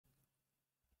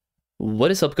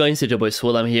What is up guys, it's your boy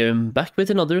Swell. I'm here, back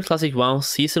with another classic WoW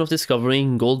Season of Discovery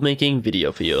gold making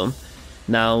video for you.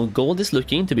 Now, gold is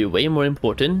looking to be way more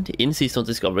important in Season of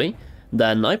Discovery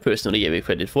than I personally gave it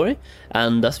credit for,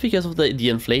 and that's because of the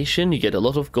inflation. You get a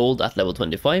lot of gold at level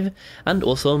 25, and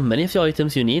also many of the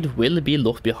items you need will be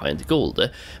locked behind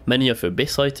gold. Many of your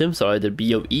base items are either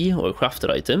BOE or crafted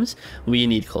items, we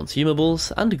need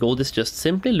consumables, and gold is just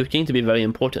simply looking to be very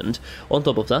important. On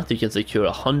top of that, you can secure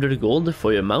 100 gold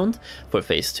for your mount for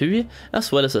phase 2,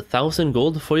 as well as 1000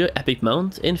 gold for your epic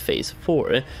mount in phase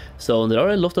 4. So there are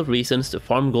a lot of reasons to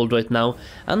farm gold right now,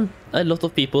 and a lot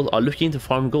of people are looking to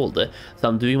farm gold. So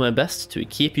I'm doing my best to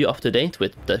keep you up to date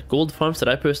with the gold farms that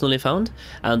I personally found,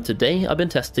 and today I've been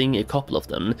testing a couple of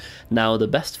them. Now, the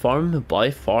best farm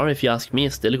by far, if you ask me,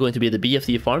 is still going to be the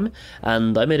BFD farm,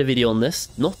 and I made a video on this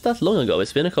not that long ago.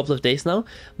 It's been a couple of days now,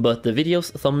 but the video's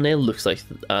thumbnail looks like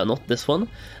not this one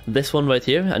right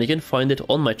here, and you can find it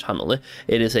on my channel.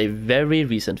 It is a very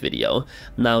recent video.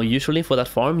 Now, usually for that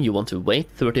farm you want to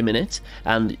wait 30 minutes,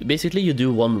 and basically you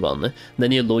do one run,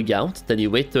 then you log out, then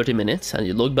you wait 30 minutes and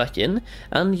you log back in,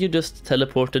 and you just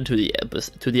teleported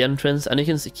to the entrance, and you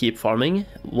can keep farming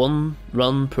one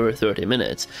run per 30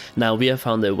 minutes. Now, we have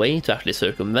found a way to actually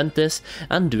circumvent this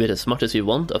and do it as much as we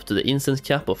want, up to the instance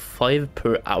cap of 5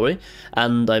 per hour,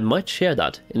 and I might share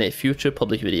that in a future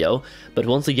public video. But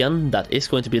once again, that is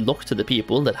going to be locked to the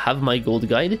people that have my gold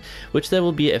guide, which there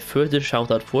will be a further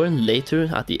shout out for later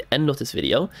at the end of this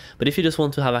video. But if you just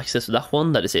want to have access to that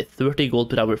one, that is a 30 gold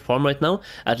per hour farm right now,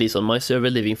 at least on my server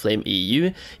Living Flame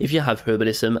EU, if you have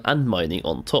herbalism and mining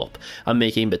on top. I'm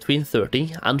making between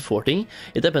 30 and 40,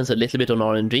 it depends a little bit on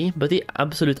RNG, but the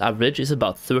absolute average is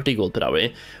about 30 gold per hour,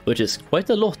 which is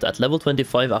quite a lot at level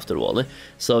 25 after all.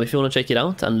 So if you want to check it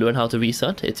out and learn how to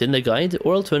reset, it's in the guide,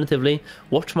 or alternatively,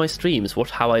 watch my streams, watch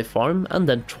how I farm, and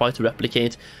then try to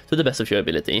replicate to the best of your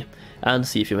ability, and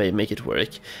see if you may make it work.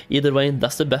 Either way,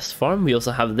 that's the best farm. We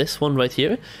also have this one right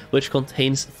here, which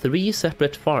contains 3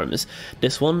 separate farms.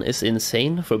 This one is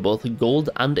insane for both gold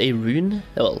and a rune,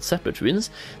 well, separate runes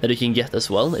that you can get as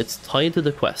well. It's tied to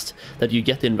the quest that you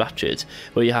get in Ratchet,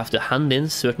 where you have to hand in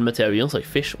certain materials like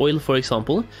fish oil, for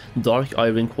example, dark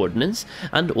iron coordinates,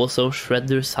 and also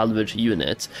shredder salvage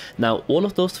units. Now, all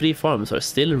of those 3 farms are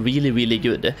still really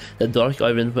good. The dark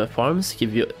iron farms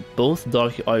give you both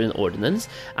dark iron ordnance,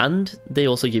 and they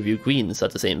also give you greens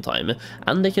at the same time,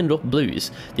 and they can drop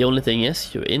blues. The only thing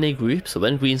is, you're in a group, so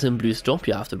when greens and blues drop,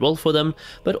 you have to roll for them,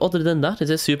 but other than that,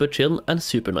 it's a super chill and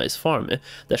super nice farm.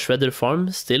 The shredder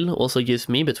farm still also gives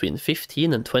me between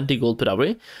 15 and 20 gold per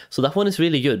hour, so that one is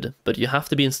really good, but you have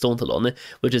to be in Stone Talon,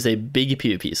 which is a big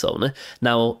PvP zone.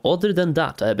 Now, other than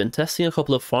that, I have been testing a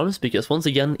couple of farms, because once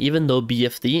again, even though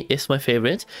BFD is my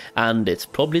favorite, and it's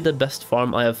probably the best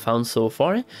farm I have found so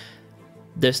far,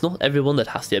 there's not everyone that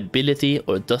has the ability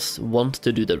or does want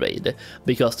to do the raid,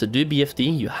 because to do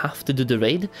BFD you have to do the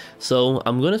raid. So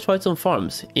I'm gonna try some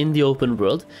farms in the open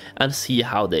world and see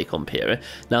how they compare.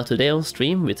 Now, today on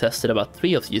stream we tested about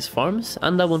 3 of these farms,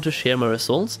 and I want to share my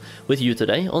results with you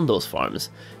today on those farms.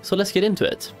 So let's get into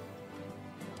it.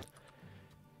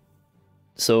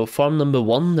 So farm number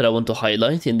 1 that I want to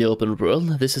highlight in the open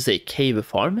world, this is a cave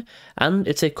farm, and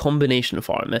it's a combination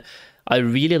farm. I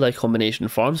really like combination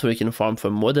farms where you can farm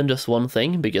for more than just one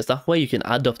thing, because that way you can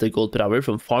add up the gold per hour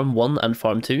from farm 1 and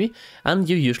farm 2, and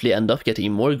you usually end up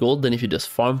getting more gold than if you just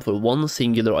farm for one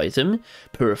singular item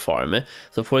per farm.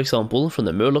 So for example, from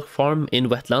the Murloc farm in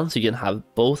wetlands, you can have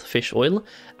both fish oil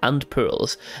and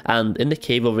pearls, and in the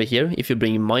cave over here, if you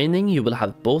bring mining, you will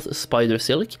have both spider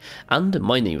silk and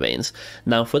mining veins.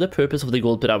 Now, for the purpose of the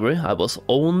gold per hour, I was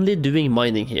only doing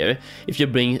mining here. If you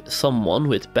bring someone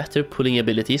with better pulling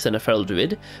abilities than a feral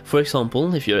druid, for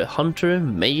example, if you're a hunter,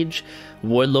 mage,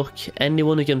 warlock,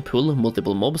 anyone who can pull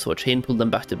multiple mobs or chain pull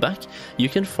them back to back, you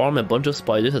can farm a bunch of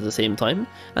spiders at the same time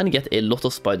and get a lot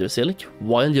of spider silk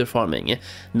while you're farming.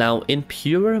 Now, in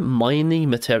pure mining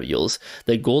materials,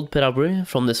 the gold per hour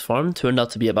from this farm turned out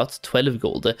to be about 12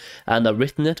 gold, and I've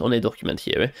written it on a document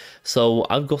here. So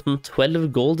I've gotten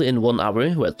 12 gold in 1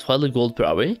 hour, well, 12 gold per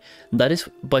hour. That is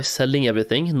by selling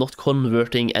everything, not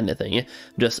converting anything,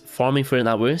 just farming for an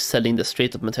hour, selling the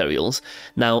straight up materials.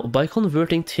 Now, by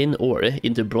converting tin ore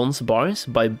into bronze bars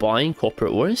by buying copper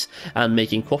ores and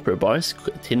making copper bars,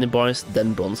 tin bars,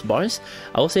 then bronze bars,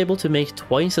 I was able to make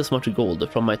twice as much gold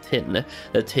from my tin.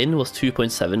 The tin was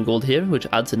 2.7 gold here, which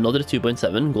adds another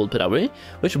 2.7 gold per hour,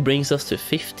 which brings us to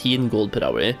 15 gold per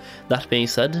hour. That being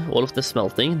said, all of the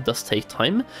smelting does take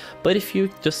time, but if you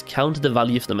just count the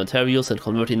value of the materials and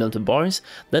converting them to bars,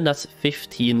 then that's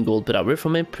 15 gold per hour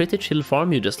from a pretty chill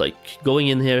farm. You're just like going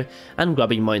in here, and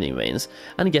grabbing mining veins,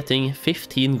 and getting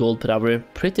 15 gold per hour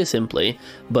pretty simply,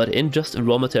 but in just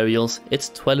raw materials it's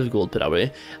 12 gold per hour,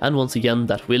 and once again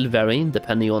that will vary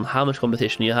depending on how much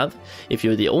competition you have. If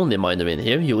you're the only miner in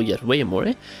here, you will get way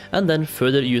more, and then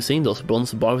further using those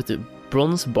bronze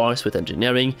bars with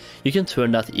engineering, you can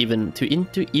turn that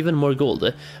into even more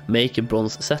gold, make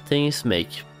bronze settings, make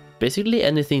basically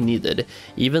anything needed,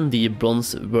 even the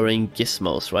bronze whirring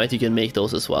gizmos, right? You can make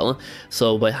those as well.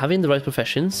 So by having the right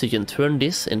professions, you can turn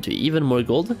this into even more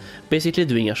gold, basically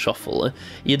doing a shuffle.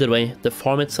 Either way, the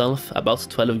farm itself about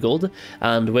 12 gold,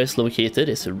 and where it's located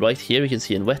is right here. You can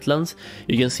see in wetlands,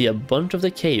 you can see a bunch of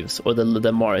the caves or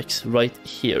the marks right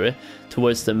here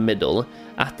towards the middle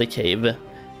at the cave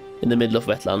in the middle of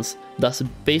wetlands. That's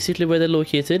basically where they're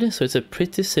located, so it's a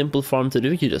pretty simple farm to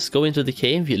do. You just go into the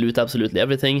cave, you loot absolutely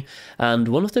everything, and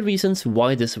one of the reasons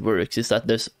why this works is that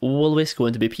there's always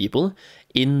going to be people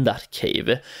in that cave.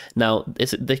 Now,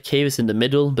 the cave is in the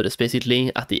middle, but it's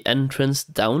basically at the entrance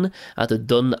down at the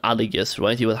Dun Alligus,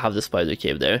 right? You will have the spider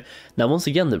cave there. Now, once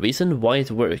again, the reason why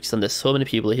it works, and there's so many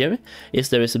people here, is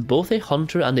there is both a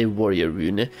hunter and a warrior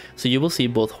rune. So you will see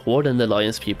both Horde and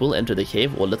Alliance people enter the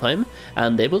cave all the time,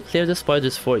 and they will clear the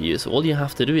spiders for you. So all you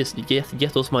have to do is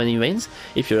get those mining veins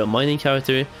if you're a mining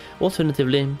character.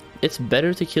 Alternatively, it's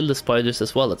better to kill the spiders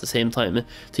as well at the same time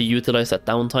to utilize that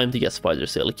downtime to get spider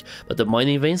silk. But the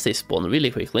mining veins, they spawn really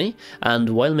quickly, and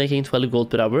while making 12 gold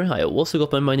per hour, I also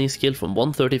got my mining skill from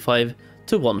 135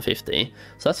 to 150.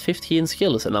 So that's 15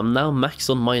 skills, and I'm now max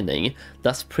on mining.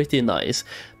 That's pretty nice.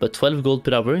 But 12 gold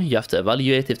per hour, you have to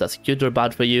evaluate if that's good or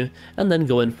bad for you, and then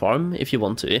go and farm if you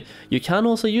want to. You can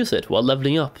also use it while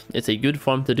leveling up. It's a good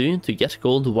farm to do to get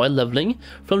gold while leveling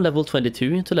from level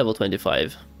 22 to level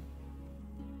 25.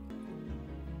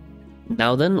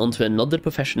 Now then, onto another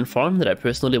profession farm that I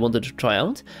personally wanted to try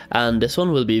out, and this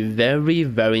one will be very,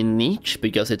 very niche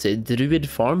because it's a druid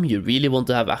farm. You really want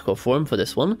to have aqua form for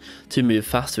this one to move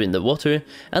faster in the water,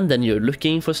 and then you're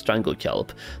looking for strangle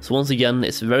kelp. So once again,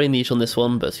 it's very niche on this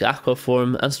one, but aqua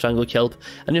form and strangle kelp,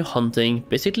 and you're hunting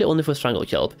basically only for strangle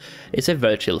kelp. It's a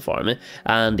very chill farm,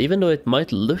 and even though it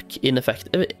might look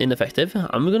ineffective,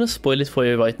 I'm gonna spoil it for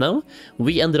you right now.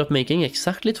 We ended up making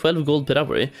exactly 12 gold per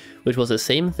hour, which was the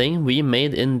same thing we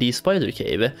made in the spider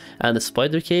cave, and the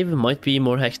spider cave might be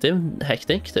more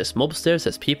hectic. There's mobs there,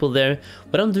 there's people there.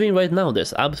 What I'm doing right now,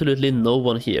 there's absolutely no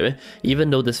one here, even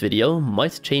though this video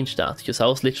might change that, because I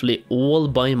was literally all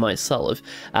by myself,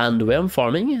 and where I'm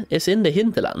farming is in the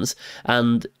hinterlands,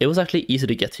 and it was actually easy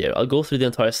to get here. I'll go through the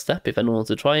entire step if anyone wants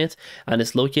to try it, and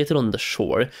it's located on the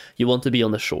shore. You want to be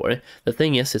on the shore. The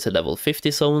thing is, it's a level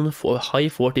 50 zone for high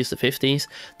 40s to 50s.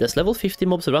 There's level 50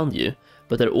 mobs around you,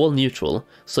 but they're all neutral,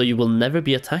 so you will never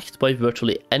be attacked by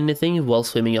virtually anything while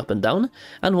swimming up and down.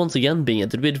 And once again, being a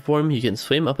druid form, you can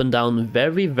swim up and down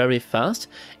very, very fast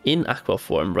in aqua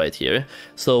form right here.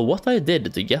 So what I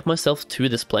did to get myself to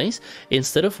this place,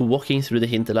 instead of walking through the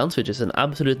hinterlands, which is an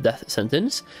absolute death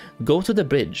sentence, go to the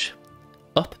bridge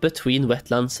up between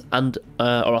wetlands and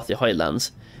Arathi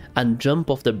Highlands, and jump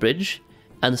off the bridge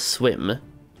and swim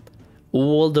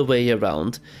all the way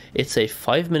around. It's a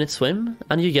 5-minute swim,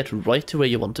 and you get right to where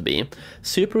you want to be.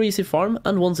 Super easy farm,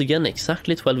 and once again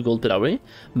exactly 12 gold per hour,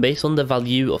 based on the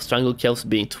value of strangle kelps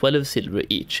being 12 silver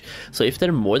each. So if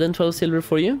they're more than 12 silver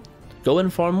for you, go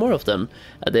and farm more of them.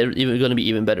 They're going to be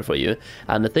even better for you.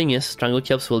 And the thing is, strangle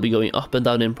kelps will be going up and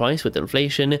down in price with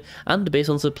inflation and based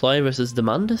on supply versus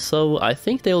demand, so I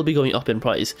think they will be going up in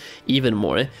price even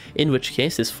more, in which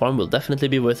case this farm will definitely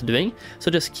be worth doing.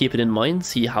 So just keep it in mind,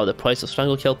 see how the price of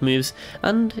strangle kelp moves,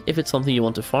 and if it's something you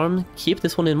want to farm, keep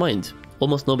this one in mind.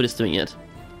 Almost nobody's doing it.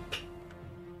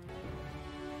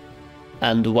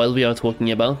 And while we are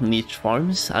talking about niche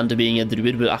farms and being a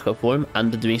druid with aqua form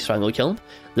and doing strangle kelp,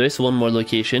 there is one more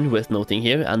location worth noting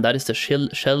here, and that is the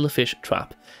shellfish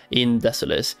trap in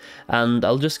Desolus. And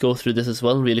I'll just go through this as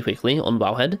well really quickly on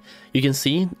Wowhead. You can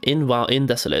see in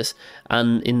Desolus,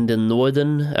 and in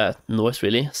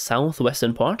the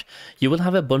southwestern part, you will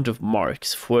have a bunch of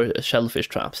marks for shellfish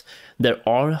traps. There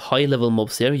are high level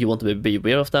mobs here, you want to be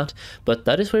aware of that, but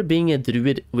that is where being a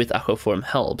druid with aqua form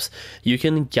helps. You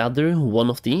can gather one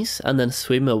of these and then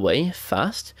swim away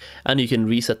fast, and you can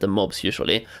reset the mobs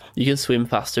usually. You can swim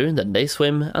faster than they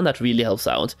swim, and that really helps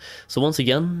out. So once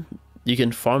again, you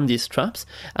can farm these traps,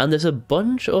 and there's a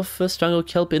bunch of strangle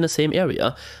kelp in the same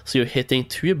area, so you're hitting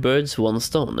 2 birds, 1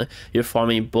 stone. You're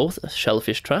farming both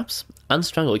shellfish traps and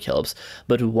strangle kelps.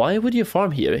 But why would you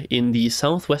farm here in the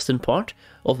southwestern part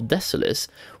of Desolus?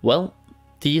 Well,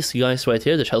 these guys right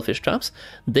here, the shellfish traps,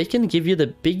 they can give you the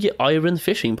big iron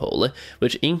fishing pole,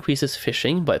 which increases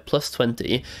fishing by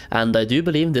 +20, and I do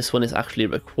believe this one is actually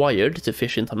required to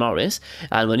fish in Tanaris,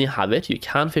 and when you have it, you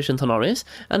can fish in Tanaris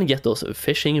and get those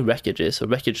fishing wreckages or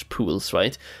wreckage pools,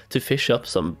 right, to fish up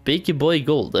some big boy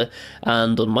gold.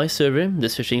 And on my server,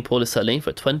 this fishing pole is selling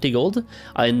for 20 gold.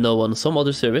 I know on some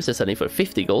other servers it's selling for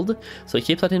 50 gold, so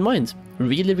keep that in mind.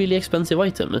 Really expensive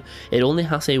item. It only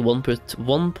has a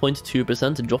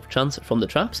 1.2% drop chance from the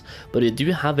traps, but you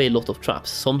do have a lot of traps.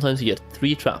 Sometimes you get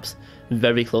 3 traps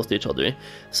very close to each other,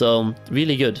 so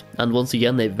really good. And once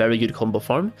again, a very good combo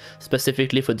farm,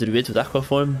 specifically for druids with aqua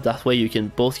form. That way you can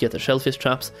both get the shellfish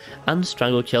traps and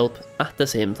strangle kelp at the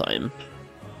same time.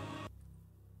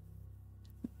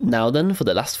 Now then, for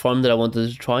the last farm that I wanted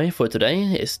to try for today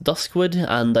is Duskwood,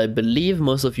 and I believe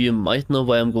most of you might know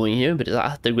why I'm going here, but it's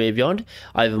at the graveyard.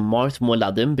 I've marked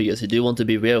Moladim because you do want to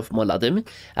be aware of Moladim,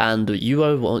 and you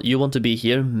want to be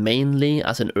here mainly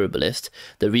as an herbalist.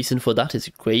 The reason for that is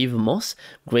Grave Moss.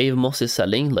 Grave Moss is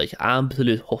selling like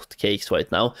absolute hotcakes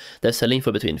right now. They're selling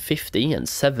for between 50 and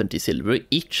 70 silver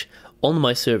each. On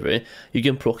my server, you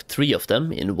can proc 3 of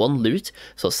them in one loot,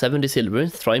 so 70 silver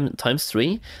times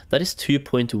 3, that is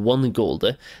 2.1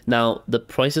 gold. Now, the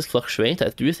prices fluctuate. I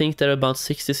do think they're about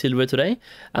 60 silver today,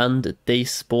 and they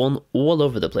spawn all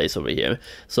over the place over here.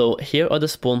 So here are the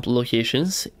spawn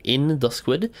locations in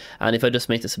Duskwood, and if I just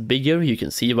make this bigger, you can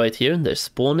see right here, they're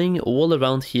spawning all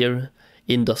around here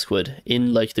in Duskwood,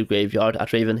 in like the graveyard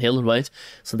at Ravenhill, right?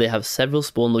 So they have several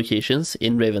spawn locations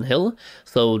in Ravenhill,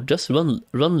 so just run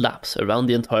laps around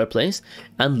the entire place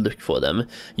and look for them.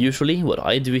 Usually what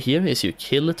I do here is you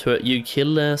kill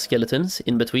skeletons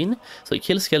in between, so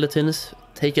kill skeletons,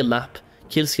 take a lap,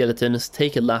 kill skeletons,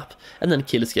 take a lap, and then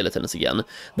kill skeletons again.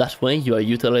 That way you are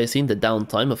utilizing the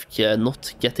downtime of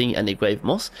not getting any grave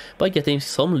moss by getting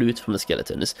some loot from the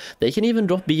skeletons. They can even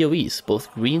drop BOEs, both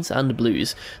greens and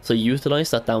blues, so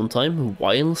utilize that downtime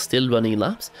while still running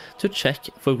laps to check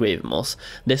for grave moss.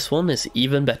 This one is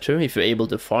even better if you're able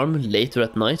to farm later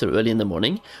at night or early in the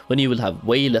morning, when you will have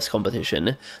way less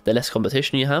competition. The less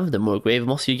competition you have, the more grave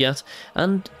moss you get,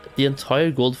 and the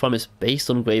entire gold farm is based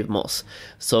on grave moss.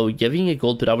 So giving a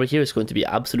gold per hour here is going to be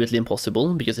absolutely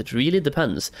impossible, because it really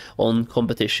depends on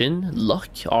competition, luck,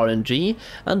 RNG,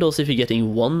 and also if you're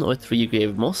getting 1 or 3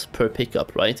 grave moss per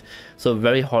pickup, right? So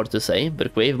very hard to say,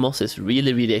 but grave moss is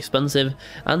really expensive,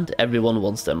 and everyone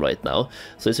wants them right now.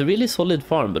 So it's a really solid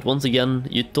farm, but once again,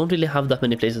 you don't really have that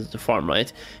many places to farm,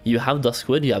 right? You have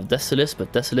Duskwood, you have Desolus,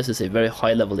 but Desolus is a very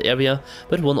high level area,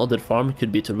 but one other farm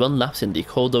could be to run laps in the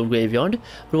Kodo graveyard,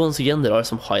 but once again, there are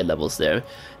some high levels there.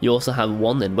 You also have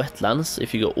one in Wetlands.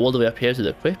 If you go all the way up here to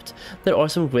the crypt, there are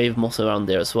some grave moss around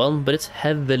there as well, but it's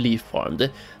heavily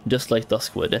farmed, just like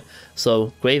Duskwood.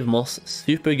 So grave moss,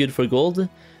 super good for gold,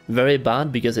 very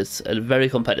bad because it's very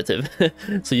competitive.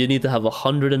 So you need to have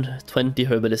 120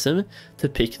 herbalism to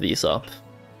pick these up.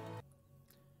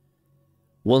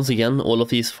 Once again, all of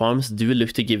these farms do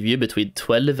look to give you between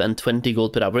 12 and 20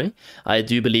 gold per hour. I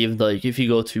do believe that if you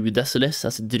go to Desolus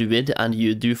as a druid and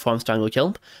you do farm strangle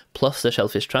kelp plus the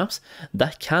shellfish traps,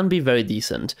 that can be very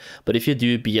decent. But if you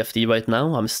do BFD right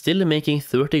now, I'm still making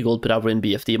 30 gold per hour in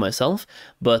BFD myself,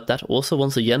 but that also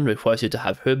once again requires you to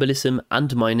have herbalism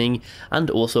and mining and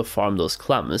also farm those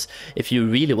clams. If you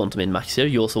really want to min-max here,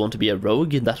 you also want to be a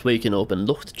rogue. That way you can open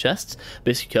locked chests,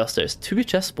 because there's 2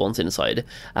 chest spawns inside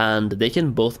and they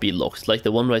can both be locked. Like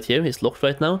the one right here is locked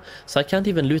right now, so I can't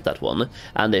even loot that one.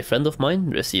 And a friend of mine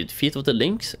received Feet of the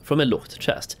Lynx from a locked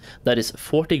chest. That is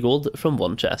 40 gold from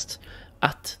one chest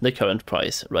at the current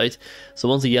price, right? So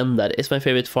once again, that is my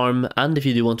favorite farm, and if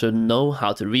you do want to know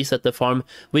how to reset the farm,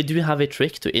 we do have a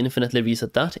trick to infinitely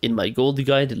reset that in my gold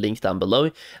guide, linked down below,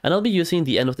 and I'll be using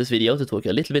the end of this video to talk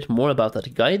a little bit more about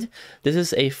that guide. This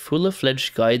is a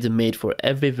full-fledged guide made for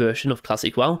every version of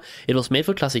Classic WoW. It was made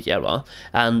for Classic Era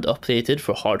and updated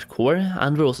for Hardcore,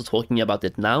 and we're also talking about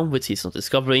it now with Season of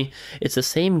Discovery. It's the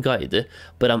same guide,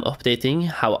 but I'm updating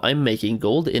how I'm making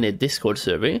gold in a Discord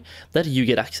server that you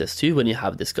get access to when you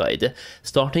have this guide.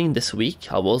 Starting this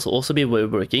week, I will also be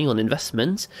working on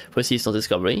investments for Season of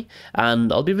Discovery,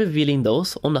 and I'll be revealing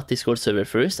those on that Discord server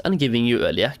first and giving you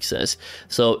early access.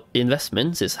 So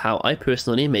investments is how I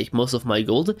personally make most of my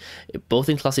gold, both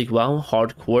in Classic WoW,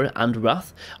 Hardcore and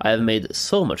Wrath. I have made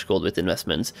so much gold with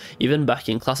investments. Even back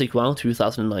in Classic WoW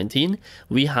 2019,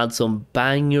 we had some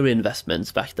banger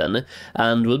investments back then,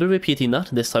 and we'll be repeating that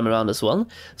this time around as well.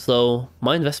 So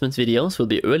my investments videos will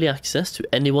be early access to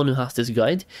anyone who has this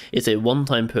guide is a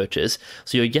one-time purchase,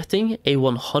 so you're getting a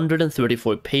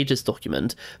 134 pages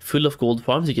document full of gold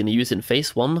farms you can use in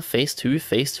phase 1, phase 2,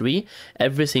 phase 3,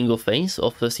 every single phase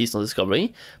of the seasonal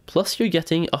discovery, plus you're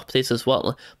getting updates as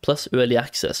well, plus early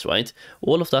access, right?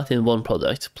 All of that in one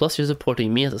product, plus you're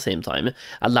supporting me at the same time,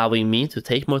 allowing me to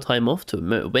take more time off to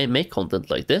make content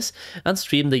like this and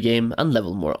stream the game and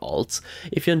level more alts.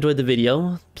 If you enjoyed the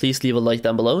video, please leave a like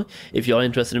down below. If you are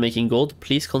interested in making gold,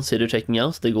 please consider checking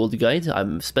out the gold guide.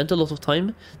 I've spent a lot of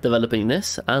time developing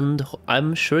this and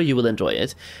I'm sure you will enjoy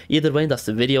it. Either way, that's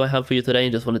the video I have for you today. I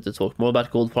just wanted to talk more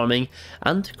about gold farming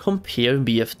and compare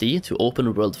BFD to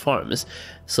open world farms.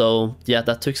 So yeah,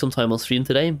 that took some time on stream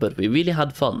today, but we really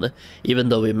had fun. Even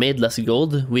though we made less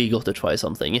gold, we got to try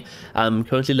something. I'm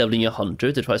currently leveling a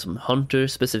hunter to try some hunter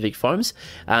specific farms,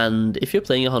 and if you're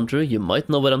playing a hunter, you might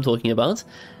know what I'm talking about.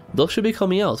 Those should be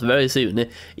coming out very soon.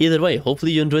 Either way,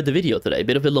 hopefully you enjoyed the video today.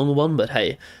 Bit of a long one, but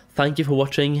hey, thank you for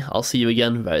watching. I'll see you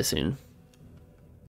again very soon.